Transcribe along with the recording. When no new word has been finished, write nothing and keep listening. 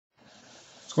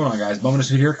What's going on, guys?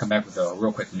 Abuminasuit here. Come back with a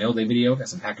real quick mail day video. Got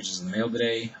some packages in the mail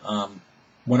today.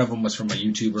 One of them was from a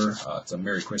YouTuber. It's a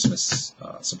Merry Christmas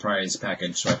surprise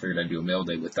package, so I figured I'd do a mail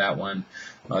day with that one.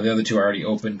 The other two are already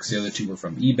open because the other two were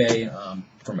from eBay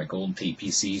for my Golden Tate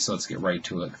PC. So let's get right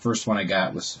to it. The first one I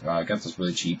got was I got this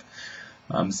really cheap.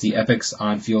 It's the Epix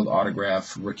On-Field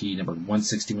Autograph Rookie number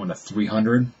 161 to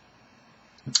 300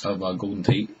 of Golden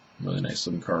Tate. Really nice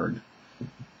looking card.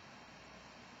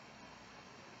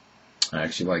 I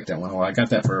actually like that one. Well, I got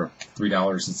that for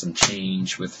 $3 and some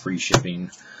change with free shipping.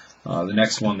 The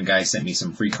next one, the guy sent me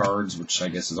some free cards, which I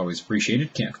guess is always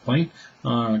appreciated. Can't complain.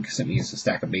 Sent me a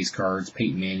stack of base cards,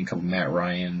 Peyton Manning, a couple Matt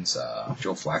Ryans,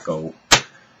 Joe Flacco.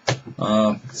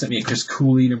 Sent me a Chris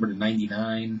Cooley, number to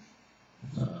 99.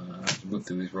 Look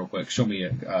through these real quick. Gave me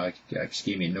a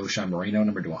No Sean Moreno,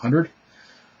 number to 100.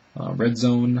 Red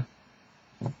Zone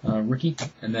rookie.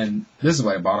 And then this is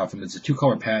what I bought off him. It's a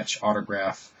 2-color patch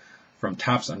autograph from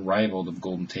Topps Unrivaled of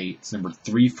Golden Tate. It's number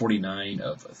 349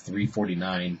 of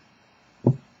 349.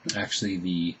 Actually,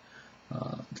 the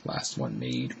last one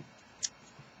made. You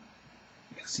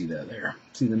can see that there.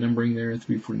 See the numbering there,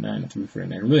 349 of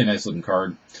 349. Really nice looking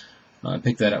card. I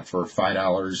picked that up for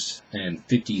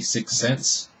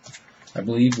 $5.56, I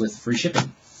believe, with free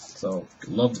shipping. So,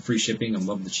 love the free shipping and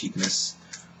love the cheapness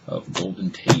of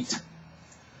Golden Tate.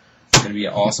 Going to be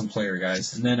an awesome player,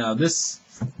 guys. And then this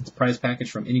prize package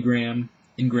from Ingramme,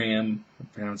 I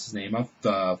pronounce his name. I'll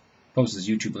post his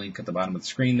YouTube link at the bottom of the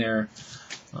screen there.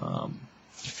 I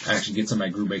actually get some of my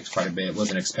Group Bakes quite a bit.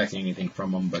 Wasn't expecting anything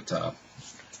from him, but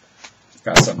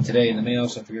got something today in the mail,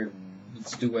 so I figured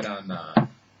let's do it on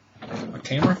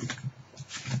camera.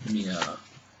 Let me get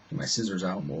my scissors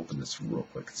out and we'll open this real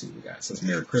quick and see what we got. It says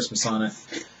Merry Christmas on it.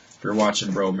 If you're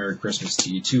watching, bro, Merry Christmas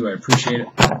to you too. I appreciate it.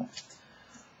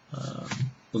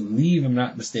 Believe I'm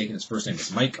not mistaken, his first name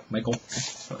is Michael.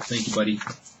 So thank you, buddy.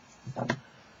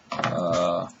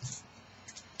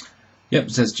 Yep,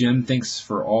 it says, Jim, thanks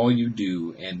for all you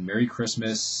do, and Merry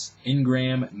Christmas,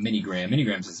 Ingramme, Minigram.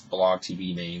 Minigram's his blog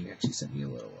TV name. He actually sent me a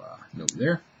little note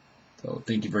there. So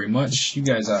thank you very much. You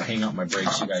guys hang out my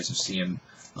breaks. You guys will see him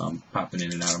popping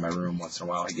in and out of my room once in a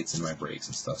while. He gets into my breaks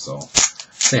and stuff. So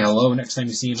say hello next time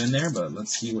you see him in there. But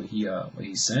let's see what he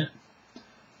sent.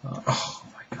 Oh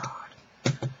my God!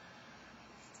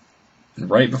 And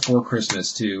right before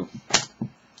Christmas too.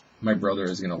 My brother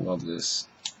is gonna love this,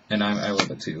 and I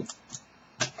love it too.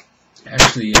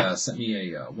 Actually, sent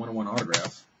me a one-on-one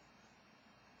autograph.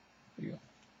 There you go.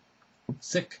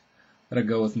 Sick. Gotta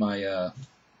go with my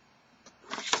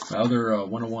my other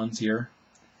one-on-ones here.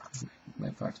 My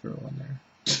Foxborough one there.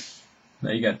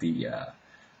 Now you got the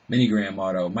Minigram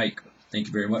auto. Mike, thank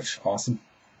you very much. Awesome.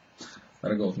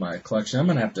 Gotta go with my collection. I'm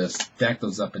gonna have to stack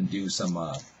those up and do some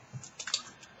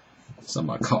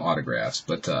autographs.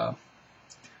 But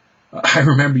I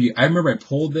remember I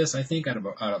pulled this, I think, out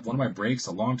of one of my breaks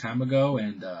a long time ago,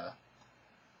 and I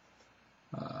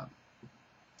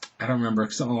don't remember,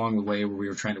 something along the way where we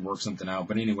were trying to work something out.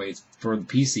 But anyways, for the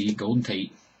PC, Golden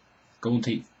Tate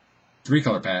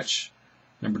 3-color patch,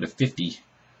 number to 50,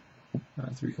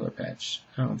 3-color patch.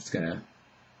 I don't know if it's gonna.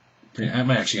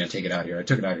 I'm actually gonna take it out here. I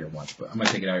took it out here once, but I'm gonna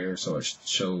take it out here so it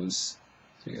shows,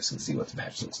 so you guys can see what the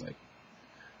patch looks like.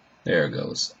 There it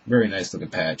goes. Very nice looking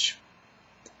patch.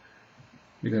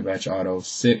 3-color patch auto,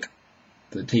 sick.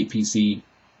 The Tate PC.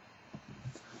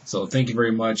 So thank you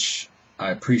very much. I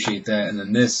appreciate that. And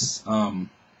then this, number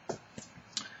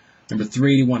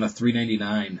 381 of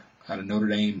 399 out of Notre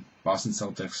Dame, Boston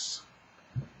Celtics.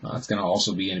 It's going to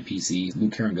also be in a PC.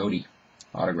 Luke Herringody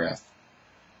autograph.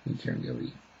 Luke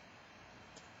Herringody.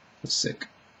 That's sick.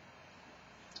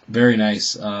 Very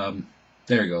nice. There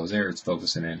it goes. There it's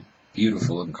focusing in.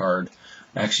 Beautiful looking card.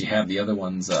 I actually have the other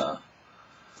ones. The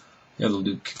other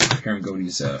Luke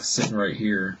Herringody's sitting right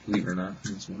here. Believe it or not.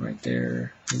 There's one right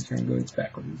there. Luke Herringody's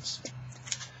backwards.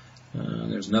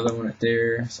 There's another one right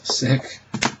there. So sick.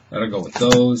 That'll go with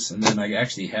those. And then I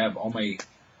actually have all my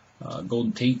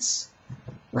Golden Tates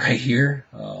right here.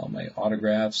 My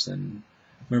autographs and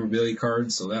memorabilia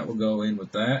cards. So that will go in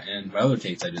with that. And my other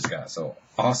Tates I just got. So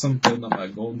awesome. Building up my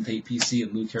Golden Tate PC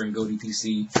and Luke Herringody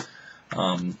PC.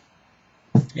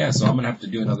 Yeah, so I'm going to have to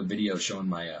do another video showing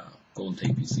my Golden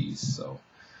Tate PCs. So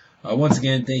once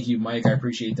again, thank you, Mike. I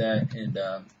appreciate that. And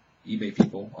eBay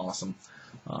people, awesome.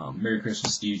 Merry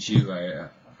Christmas to you too.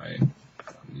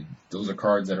 Those are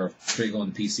cards that are straight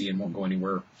going to PC and won't go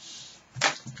anywhere.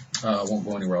 Won't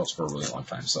go anywhere else for a really long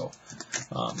time. So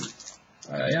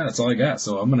yeah, that's all I got.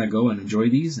 So I'm gonna go and enjoy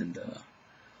these and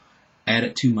add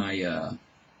it to my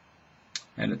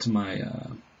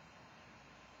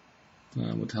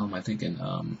what the hell am I thinking?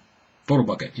 Photo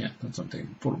bucket. Yeah, that's what I'm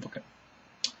thinking. Photo bucket.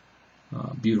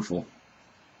 Beautiful.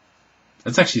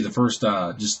 That's actually the first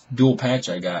just dual patch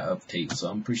I got of Tate, so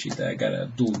I appreciate that. I got a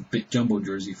dual bit jumbo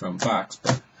jersey from Fox,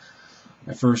 but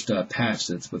my first patch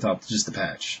that's without just the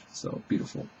patch. So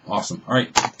beautiful, awesome. All right,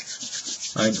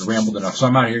 I've rambled enough, so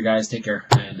I'm out of here, guys. Take care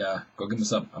and go give me a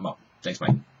sub. I'm out. Thanks,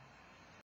 Mike.